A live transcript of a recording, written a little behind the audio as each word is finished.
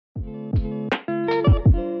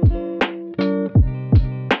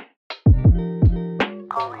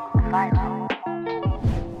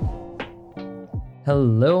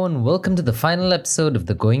Hello and welcome to the final episode of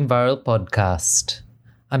the Going Viral podcast.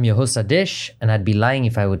 I'm your host Adish, and I'd be lying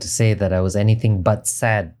if I were to say that I was anything but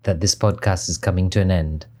sad that this podcast is coming to an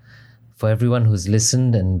end. For everyone who's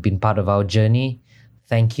listened and been part of our journey,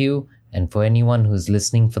 thank you. And for anyone who's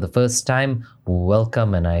listening for the first time,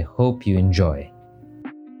 welcome and I hope you enjoy.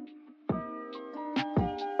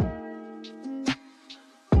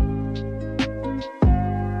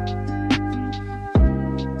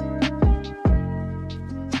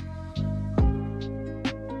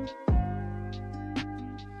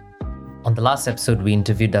 On the last episode, we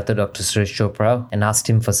interviewed Dr. Suresh Chopra and asked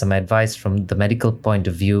him for some advice from the medical point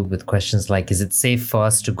of view with questions like, is it safe for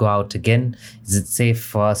us to go out again? Is it safe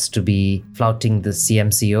for us to be flouting the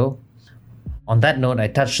CMCO? On that note, I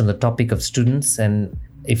touched on the topic of students and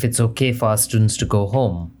if it's okay for our students to go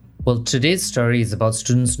home. Well, today's story is about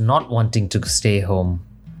students not wanting to stay home.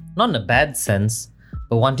 Not in a bad sense,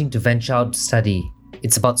 but wanting to venture out to study.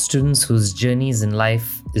 It's about students whose journeys in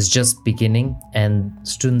life is just beginning and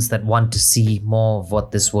students that want to see more of what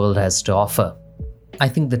this world has to offer. I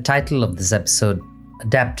think the title of this episode,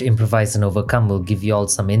 Adapt, Improvise and Overcome, will give you all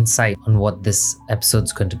some insight on what this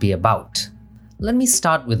episode's going to be about. Let me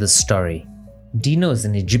start with a story. Dino is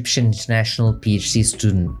an Egyptian international PhD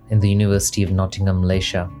student in the University of Nottingham,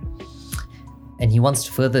 Malaysia. And he wants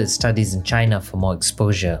to further his studies in China for more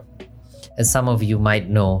exposure. As some of you might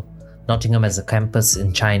know, Nottingham has a campus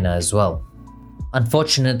in China as well.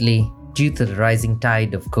 Unfortunately, due to the rising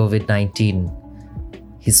tide of COVID-19,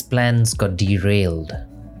 his plans got derailed.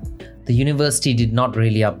 The university did not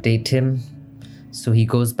really update him, so he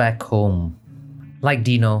goes back home. Like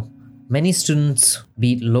Dino, many students,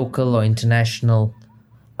 be it local or international,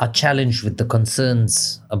 are challenged with the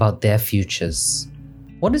concerns about their futures.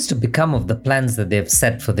 What is to become of the plans that they've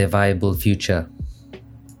set for their viable future?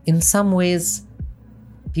 In some ways,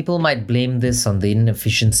 people might blame this on the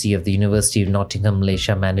inefficiency of the University of Nottingham,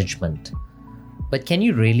 Malaysia management. But can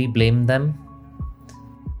you really blame them?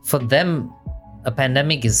 For them, a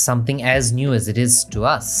pandemic is something as new as it is to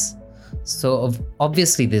us. So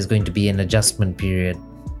obviously there's going to be an adjustment period.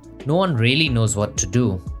 No one really knows what to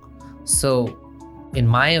do. So in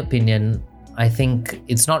my opinion, I think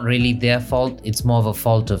it's not really their fault, it's more of a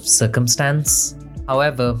fault of circumstance.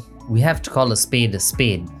 However, we have to call a spade a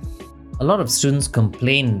spade. A lot of students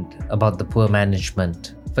complained about the poor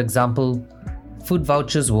management. For example, food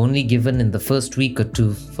vouchers were only given in the first week or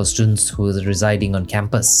two for students who were residing on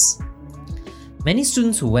campus. Many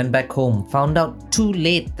students who went back home found out too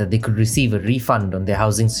late that they could receive a refund on their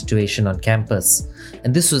housing situation on campus,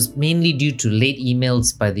 and this was mainly due to late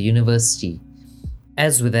emails by the university.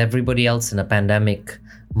 As with everybody else in a pandemic,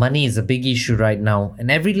 money is a big issue right now,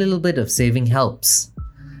 and every little bit of saving helps.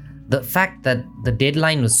 The fact that the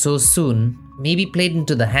deadline was so soon maybe played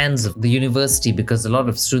into the hands of the university because a lot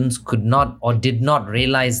of students could not or did not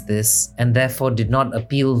realize this and therefore did not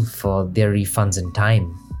appeal for their refunds in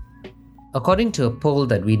time. According to a poll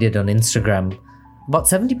that we did on Instagram, about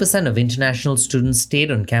 70% of international students stayed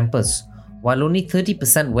on campus while only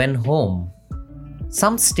 30% went home.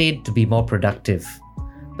 Some stayed to be more productive,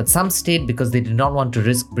 but some stayed because they did not want to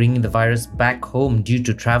risk bringing the virus back home due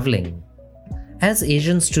to traveling. As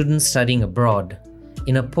Asian students studying abroad,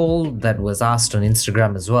 in a poll that was asked on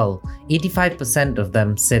Instagram as well, 85% of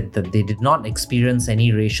them said that they did not experience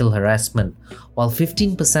any racial harassment, while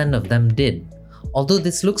 15% of them did. Although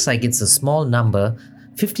this looks like it's a small number,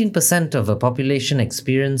 15% of a population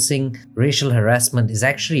experiencing racial harassment is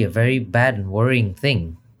actually a very bad and worrying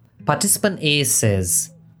thing. Participant A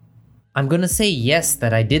says, I'm going to say yes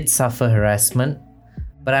that I did suffer harassment,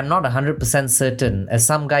 but I'm not 100% certain as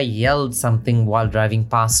some guy yelled something while driving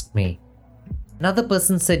past me. Another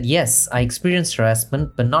person said yes, I experienced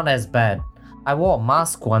harassment but not as bad. I wore a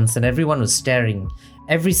mask once and everyone was staring.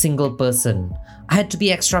 Every single person. I had to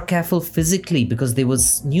be extra careful physically because there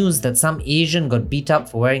was news that some Asian got beat up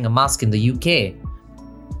for wearing a mask in the UK.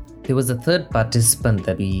 There was a third participant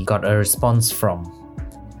that we got a response from.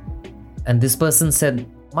 And this person said,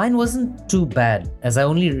 mine wasn't too bad as I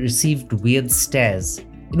only received weird stares.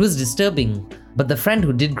 It was disturbing, but the friend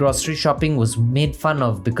who did grocery shopping was made fun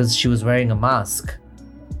of because she was wearing a mask.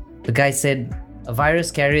 The guy said, a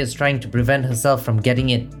virus carrier is trying to prevent herself from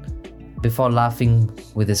getting it, before laughing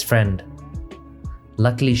with his friend.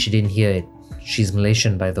 Luckily she didn't hear it. She's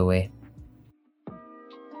Malaysian, by the way.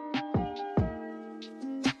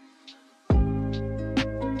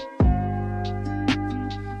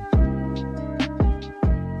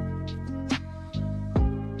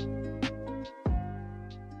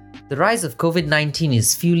 The rise of COVID-19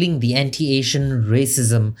 is fueling the anti-Asian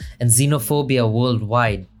racism and xenophobia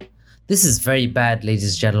worldwide. This is very bad,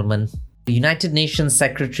 ladies and gentlemen. The United Nations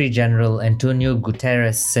Secretary General Antonio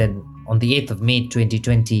Guterres said on the 8th of May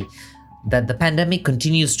 2020 that the pandemic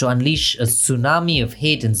continues to unleash a tsunami of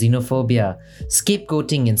hate and xenophobia,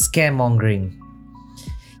 scapegoating and scaremongering.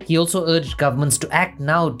 He also urged governments to act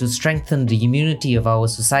now to strengthen the immunity of our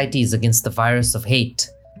societies against the virus of hate,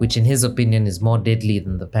 which in his opinion is more deadly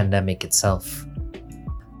than the pandemic itself.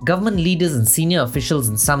 Government leaders and senior officials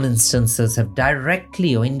in some instances have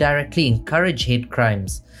directly or indirectly encouraged hate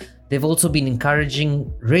crimes. They've also been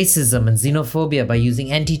encouraging racism and xenophobia by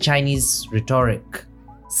using anti-Chinese rhetoric.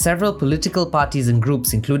 Several political parties and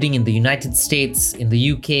groups, including in the United States, in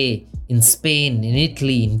the UK, in Spain, in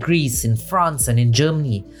Italy, in Greece, in France, and in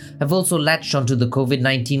Germany, have also latched onto the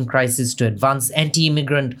COVID-19 crisis to advance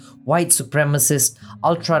anti-immigrant, white supremacist,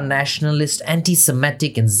 ultra-nationalist,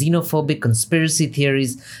 anti-Semitic, and xenophobic conspiracy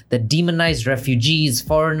theories that demonize refugees,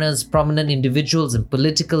 foreigners, prominent individuals, and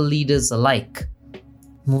political leaders alike.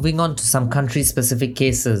 Moving on to some country-specific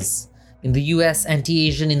cases. In the US,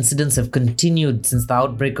 anti-Asian incidents have continued since the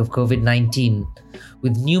outbreak of COVID-19,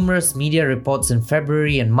 with numerous media reports in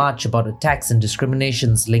February and March about attacks and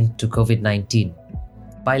discriminations linked to COVID-19.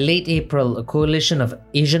 By late April, a coalition of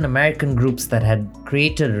Asian American groups that had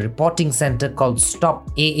created a reporting center called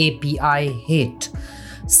Stop AAPI Hate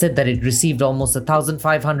said that it received almost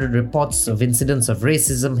 1,500 reports of incidents of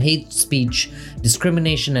racism, hate speech,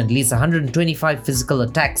 discrimination, and at least 125 physical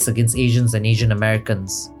attacks against Asians and Asian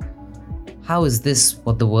Americans. How is this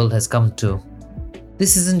what the world has come to?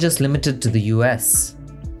 This isn't just limited to the US.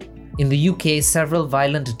 In the UK, several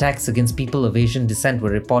violent attacks against people of Asian descent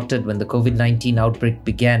were reported when the COVID-19 outbreak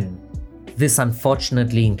began. This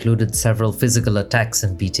unfortunately included several physical attacks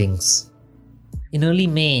and beatings. In early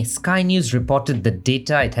May, Sky News reported that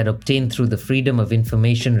data it had obtained through the Freedom of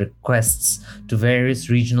Information requests to various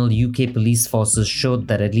regional UK police forces showed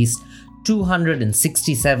that at least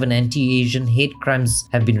 267 anti-Asian hate crimes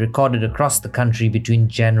have been recorded across the country between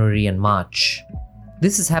January and March.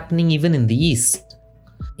 This is happening even in the East.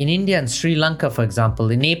 In India and Sri Lanka, for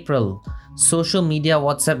example, in April, social media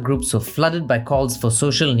WhatsApp groups were flooded by calls for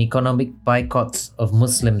social and economic boycotts of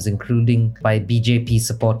Muslims, including by BJP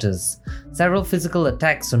supporters. Several physical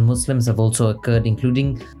attacks on Muslims have also occurred,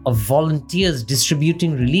 including of volunteers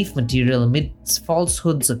distributing relief material amidst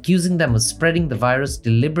falsehoods accusing them of spreading the virus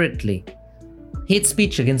deliberately. Hate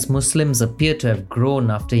speech against Muslims appear to have grown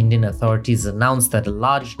after Indian authorities announced that a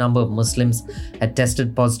large number of Muslims had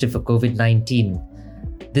tested positive for COVID-19.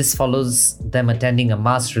 This follows them attending a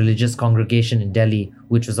mass religious congregation in Delhi,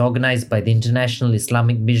 which was organized by the International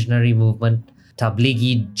Islamic Missionary Movement,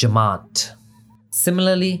 Tablighi Jamaat.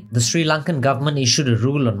 Similarly, the Sri Lankan government issued a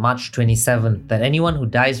rule on March 27th that anyone who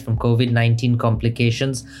dies from COVID-19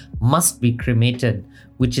 complications must be cremated,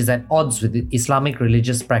 which is at odds with Islamic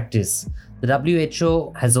religious practice. The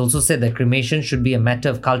WHO has also said that cremation should be a matter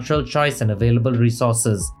of cultural choice and available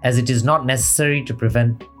resources, as it is not necessary to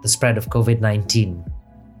prevent the spread of COVID-19.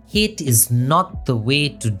 Hate is not the way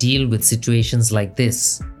to deal with situations like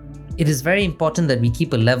this. It is very important that we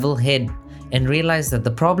keep a level head and realize that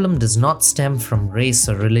the problem does not stem from race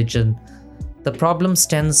or religion. The problem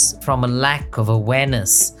stems from a lack of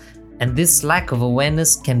awareness, and this lack of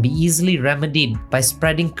awareness can be easily remedied by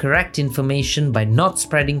spreading correct information, by not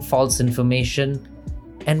spreading false information,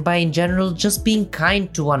 and by in general just being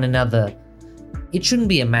kind to one another. It shouldn't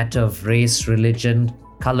be a matter of race, religion,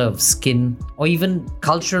 color of skin, or even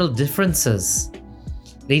cultural differences.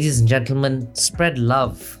 Ladies and gentlemen, spread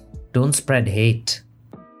love, don't spread hate.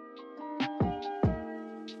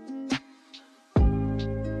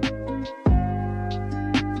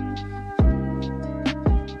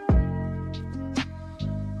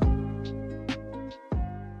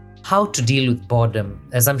 How to deal with boredom,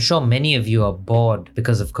 as I'm sure many of you are bored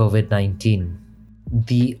because of COVID-19.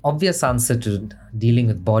 The obvious answer to dealing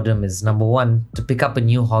with boredom is number one, to pick up a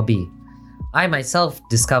new hobby. I myself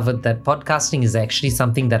discovered that podcasting is actually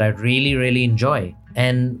something that I really enjoy.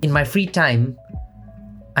 And in my free time,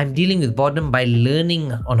 I'm dealing with boredom by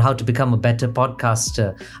learning on how to become a better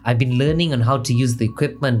podcaster. I've been learning on how to use the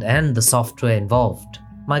equipment and the software involved.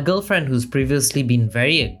 My girlfriend, who's previously been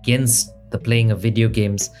very against the playing of video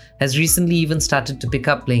games, has recently even started to pick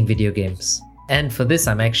up playing video games. And for this,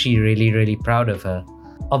 I'm actually really proud of her.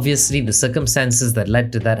 Obviously, the circumstances that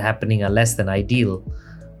led to that happening are less than ideal.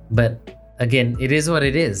 But again, it is what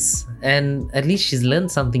it is. And at least she's learned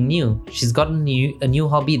something new. She's gotten a new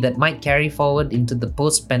hobby that might carry forward into the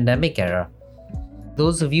post-pandemic era.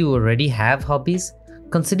 Those of you who already have hobbies,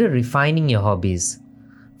 consider refining your hobbies.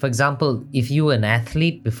 For example, if you were an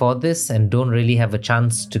athlete before this and don't really have a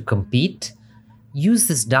chance to compete, use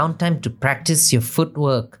this downtime to practice your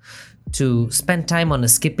footwork, to spend time on a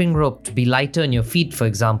skipping rope to be lighter on your feet, for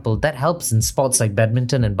example. That helps in sports like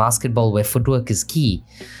badminton and basketball where footwork is key.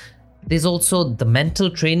 There's also the mental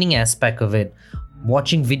training aspect of it.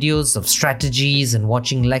 Watching videos of strategies and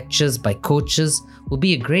watching lectures by coaches will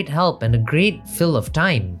be a great help and a great fill of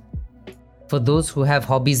time. For those who have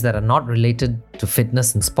hobbies that are not related to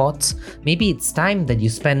fitness and sports, maybe it's time that you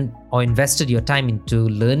spend or invested your time into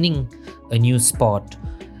learning a new sport,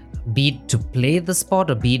 be it to play the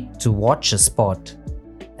sport or be it to watch a sport,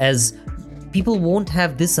 as people won't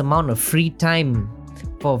have this amount of free time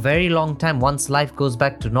for a very long time once life goes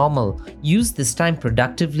back to normal. Use this time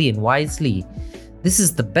productively and wisely. This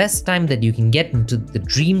is the best time that you can get into the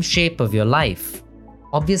dream shape of your life.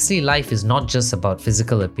 Obviously, life is not just about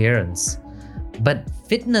physical appearance, but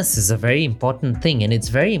fitness is a very important thing, and it's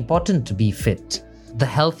very important to be fit. The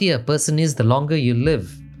healthier a person is, the longer you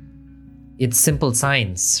live. It's simple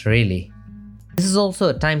science, really. This is also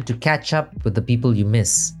a time to catch up with the people you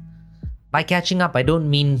miss. By catching up, I don't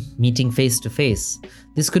mean meeting face to face.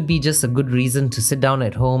 This could be just a good reason to sit down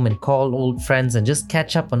at home and call old friends and just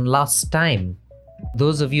catch up on lost time.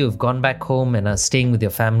 Those of you who've gone back home and are staying with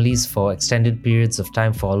your families for extended periods of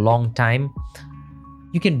time for a long time,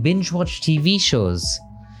 you can binge watch TV shows.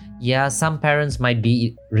 Yeah, some parents might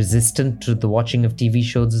be resistant to the watching of TV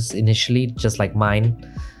shows initially, just like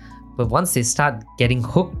mine. But once they start getting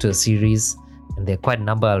hooked to a series, and there are quite a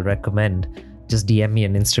number I'll recommend, just DM me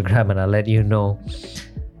on Instagram and I'll let you know.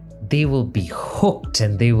 They will be hooked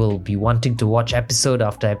and they will be wanting to watch episode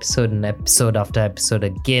after episode and episode after episode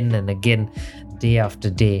again and again, day after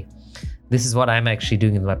day. This is what I'm actually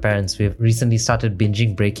doing with my parents. We've recently started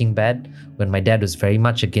binging Breaking Bad when my dad was very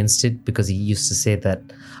much against it because he used to say that,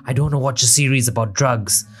 I don't want to watch a series about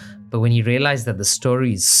drugs. But when he realized that the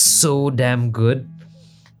story is so damn good,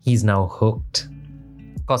 he's now hooked.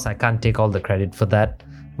 Of course, I can't take all the credit for that.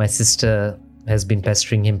 My sister has been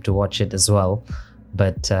pestering him to watch it as well.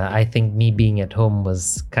 But I think me being at home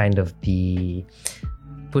was kind of the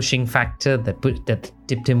pushing factor that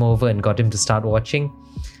tipped him over and got him to start watching.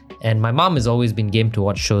 And my mom has always been game to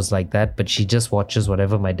watch shows like that, but she just watches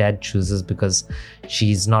whatever my dad chooses because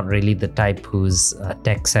she's not really the type who's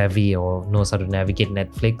tech savvy or knows how to navigate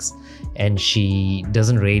Netflix. And she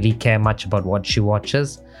doesn't really care much about what she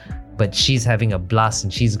watches, but she's having a blast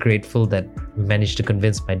and she's grateful that we managed to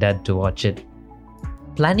convince my dad to watch it.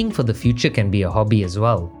 Planning for the future can be a hobby as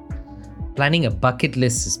well. Planning a bucket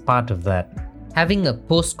list is part of that. Having a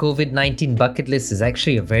post-COVID-19 bucket list is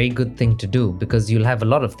actually a very good thing to do because you'll have a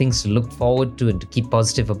lot of things to look forward to and to keep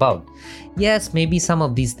positive about. Yes, maybe some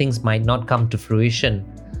of these things might not come to fruition,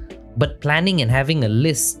 but planning and having a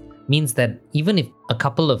list means that even if a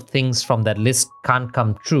couple of things from that list can't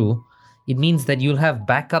come true, it means that you'll have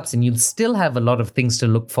backups and you'll still have a lot of things to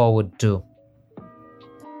look forward to.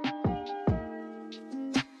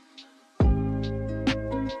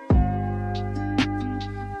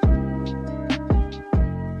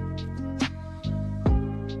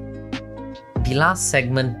 The last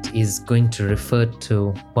segment is going to refer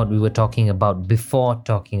to what we were talking about before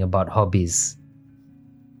talking about hobbies.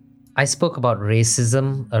 I spoke about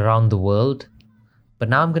racism around the world, but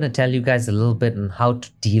now I'm going to tell you guys a little bit on how to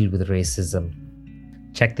deal with racism.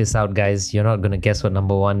 Check this out, guys. You're not going to guess what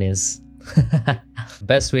number one is.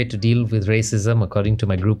 Best way to deal with racism, according to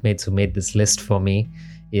my group mates who made this list for me,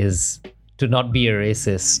 is to not be a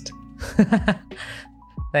racist.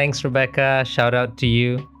 Thanks, Rebecca. Shout out to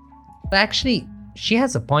you. But actually, she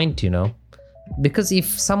has a point, because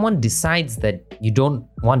if someone decides that you don't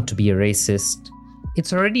want to be a racist,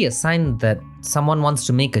 it's already a sign that someone wants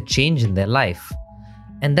to make a change in their life.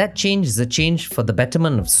 And that change is a change for the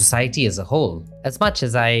betterment of society as a whole. As much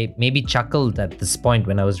as I maybe chuckled at this point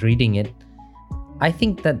when I was reading it, I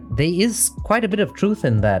think that there is quite a bit of truth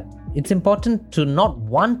in that. It's important to not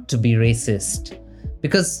want to be racist,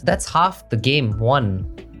 because that's half the game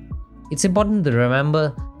won. It's important to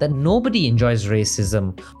remember that nobody enjoys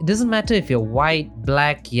racism. It doesn't matter if you're white,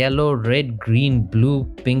 black, yellow, red, green, blue,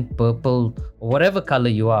 pink, purple, or whatever color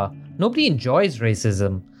you are. Nobody enjoys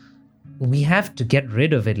racism. We have to get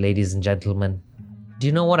rid of it, ladies and gentlemen. Do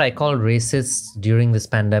you know what I call racists during this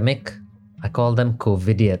pandemic? I call them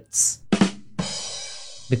COVIDiots.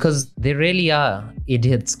 Because they really are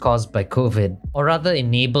idiots caused by COVID, or rather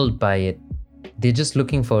enabled by it. They're just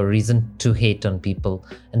looking for a reason to hate on people,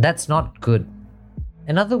 and that's not good.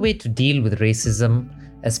 Another way to deal with racism,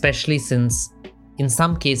 especially since in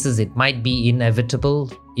some cases it might be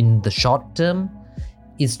inevitable in the short term,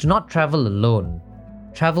 is to not travel alone.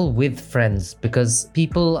 Travel with friends, because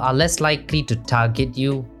people are less likely to target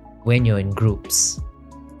you when you're in groups.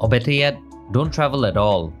 Or better yet, don't travel at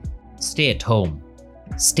all. Stay at home.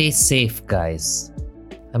 Stay safe, guys.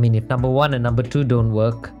 I mean, if number 1 and number 2 don't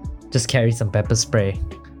work, just carry some pepper spray.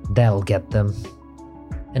 That'll get them.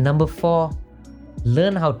 And number 4,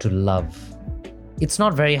 learn how to love. It's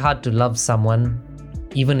not very hard to love someone,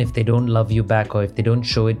 even if they don't love you back or if they don't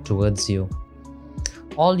show it towards you.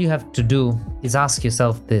 All you have to do is ask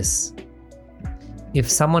yourself this. If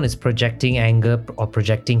someone is projecting anger or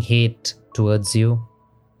projecting hate towards you,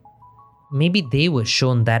 maybe they were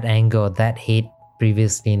shown that anger or that hate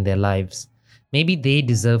previously in their lives. Maybe they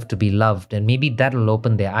deserve to be loved, and maybe that'll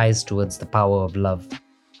open their eyes towards the power of love.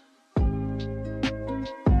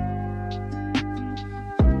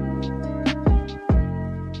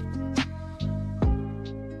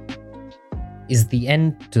 Is the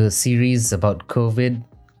end to a series about COVID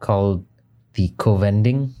called The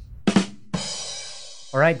Covending.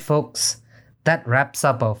 Alright folks, that wraps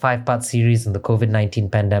up our 5-part series on the COVID-19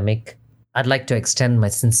 pandemic. I'd like to extend my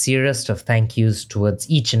sincerest of thank yous towards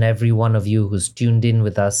each and every one of you who's tuned in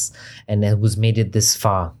with us and who's made it this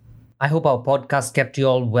far. I hope our podcast kept you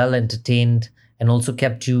all well entertained and also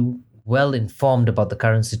kept you well informed about the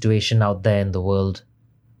current situation out there in the world.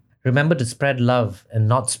 Remember to spread love and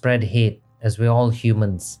not spread hate, as we're all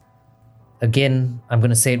humans. Again, I'm going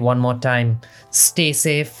to say it one more time. Stay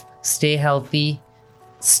safe, stay healthy,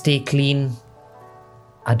 stay clean.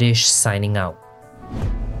 Adish signing out.